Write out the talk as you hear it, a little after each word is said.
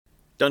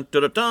Dun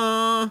dun dun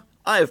dun!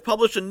 I have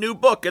published a new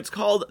book. It's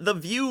called The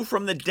View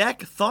from the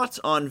Deck, Thoughts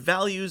on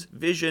Values,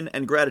 Vision,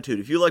 and Gratitude.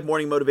 If you like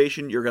morning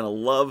motivation, you're going to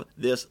love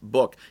this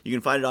book. You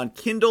can find it on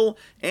Kindle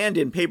and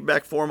in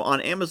paperback form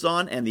on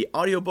Amazon, and the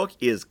audiobook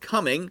is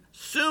coming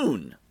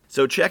soon.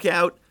 So check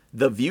out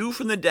The View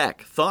from the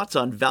Deck, Thoughts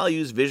on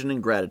Values, Vision,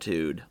 and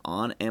Gratitude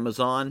on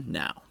Amazon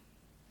now.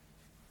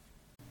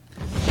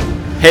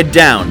 Head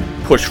down,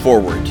 push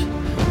forward.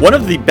 One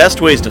of the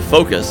best ways to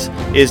focus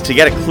is to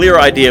get a clear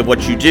idea of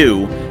what you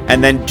do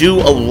and then do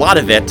a lot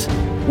of it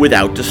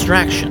without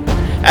distraction.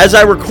 As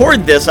I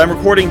record this, I'm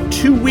recording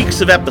 2 weeks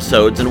of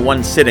episodes in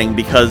one sitting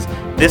because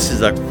this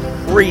is a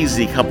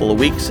crazy couple of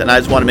weeks and I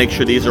just want to make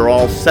sure these are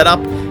all set up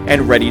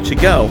and ready to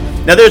go.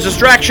 Now there's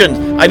distractions.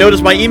 I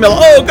noticed my email.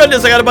 Oh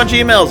goodness, I got a bunch of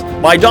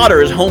emails. My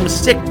daughter is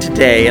homesick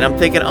today and I'm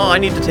thinking, I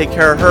need to take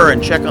care of her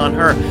and check on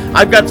her.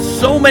 I've got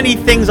so many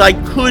things I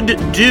could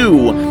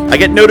do. I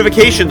get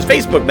notifications,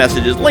 Facebook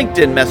messages,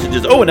 LinkedIn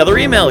messages. Oh, another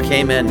email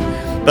came in.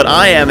 But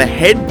I am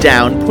head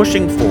down,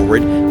 pushing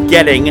forward,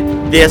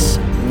 getting this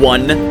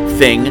one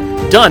thing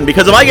done.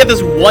 Because if I get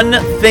this one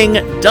thing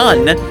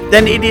done,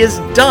 then it is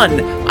done.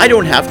 I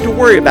don't have to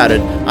worry about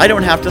it. I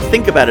don't have to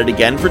think about it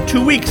again for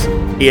 2 weeks.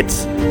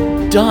 It's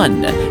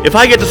done. If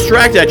I get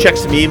distracted, I check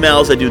some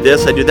emails, I do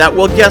this, I do that.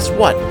 Well, guess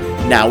what?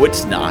 Now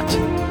it's not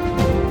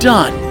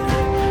done.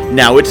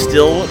 Now it's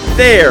still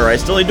there. I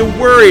still need to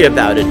worry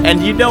about it.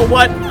 And you know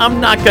what? I'm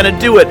not going to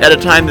do it at a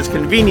time that's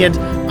convenient.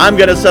 I'm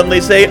going to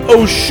suddenly say,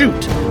 oh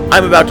shoot,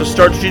 I'm about to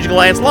start Strategic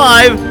Alliance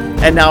Live,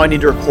 and now I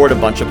need to record a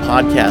bunch of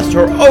podcasts.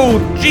 Or,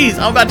 oh geez,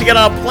 I'm about to get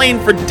on a plane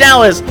for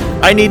Dallas.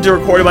 I need to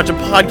record a bunch of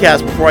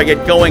podcasts before I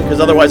get going, because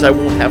otherwise I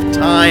won't have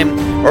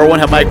time, or I won't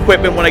have my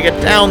equipment when I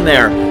get down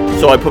there.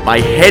 So I put my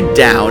head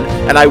down,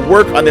 and I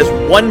work on this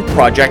one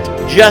project,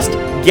 just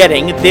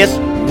getting this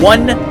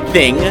one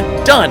thing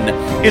done.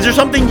 Is there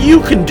something you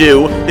can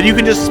do that you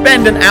can just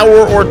spend an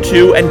hour or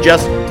two and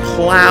just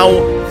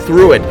plow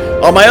through it?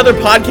 On my other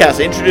podcast,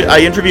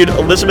 I interviewed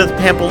Elizabeth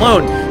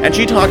Pampalone, and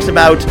she talks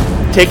about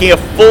taking a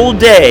full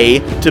day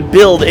to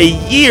build a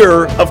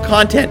year of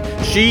content.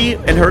 She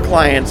and her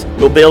clients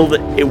will build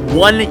a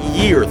 1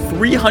 year,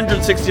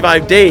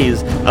 365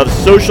 days of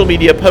social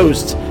media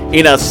posts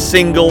in a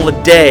single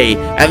day.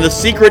 And the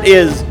secret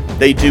is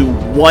they do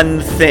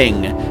one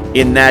thing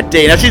in that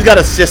day. Now she's got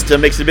a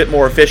system, makes it a bit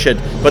more efficient,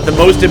 but the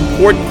most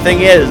important thing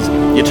is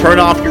you turn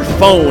off your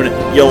phone,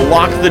 you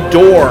lock the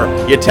door,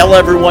 you tell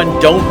everyone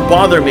don't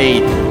bother me.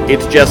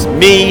 It's just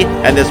me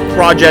and this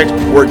project.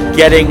 We're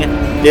getting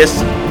this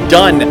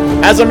done.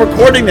 As I'm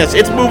recording this,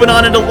 it's moving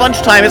on into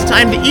lunchtime. It's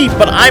time to eat,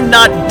 but I'm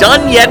not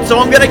done yet, so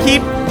I'm going to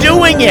keep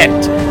doing it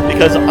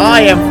because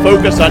I am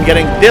focused on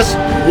getting this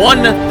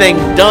one thing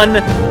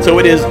done so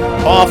it is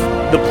off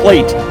the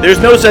plate. There's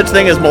no such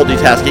thing as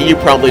multitasking. You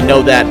probably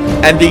know that.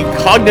 And the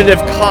cognitive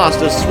cost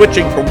of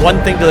switching from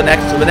one thing to the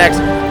next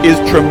is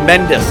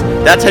tremendous.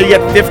 That's how you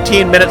get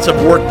 15 minutes of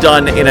work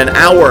done in an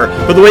hour.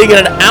 But the way you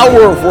get an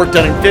hour of work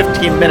done in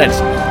 15 minutes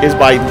is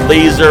by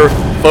laser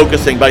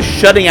focusing, by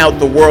shutting out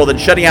the world and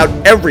shutting out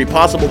every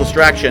possible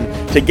distraction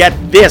to get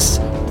this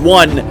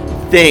one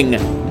thing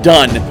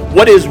done.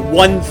 What is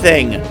one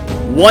thing?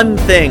 One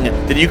thing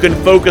that you can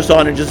focus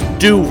on and just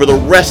do for the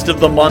rest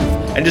of the month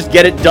and just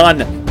get it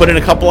done. Put in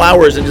a couple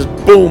hours and just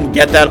boom,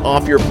 get that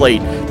off your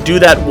plate. Do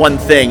that one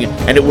thing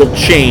and it will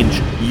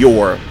change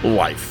your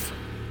life.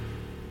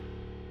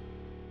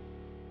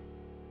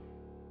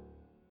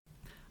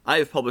 I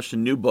have published a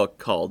new book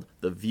called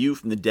The View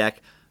from the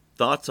Deck,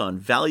 Thoughts on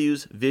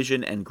Values,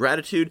 Vision, and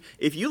Gratitude.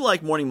 If you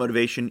like morning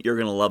motivation, you're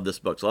going to love this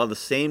book. So a lot of the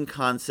same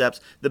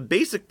concepts. The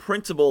basic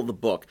principle of the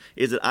book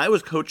is that I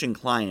was coaching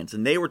clients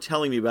and they were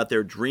telling me about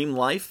their dream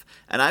life,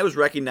 and I was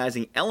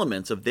recognizing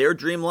elements of their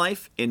dream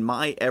life in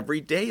my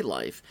everyday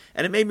life.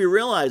 And it made me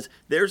realize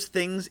there's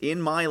things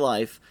in my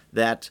life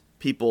that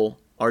people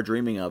are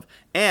dreaming of.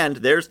 And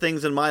there's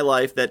things in my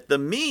life that the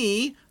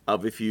me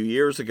of a few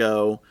years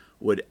ago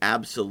would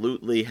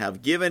absolutely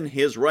have given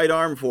his right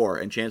arm for,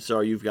 and chances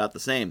are you've got the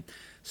same.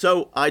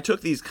 So I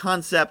took these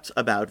concepts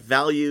about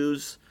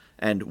values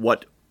and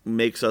what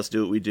makes us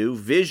do what we do,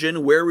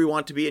 vision, where we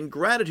want to be, and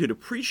gratitude,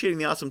 appreciating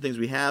the awesome things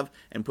we have,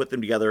 and put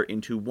them together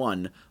into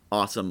one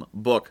awesome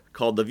book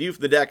called The View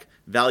from the Deck,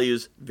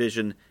 Values,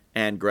 Vision,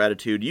 and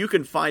Gratitude. You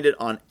can find it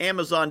on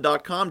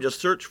Amazon.com.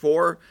 Just search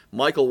for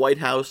Michael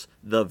Whitehouse,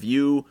 The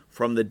View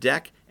from the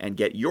Deck, and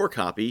get your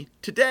copy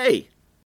today.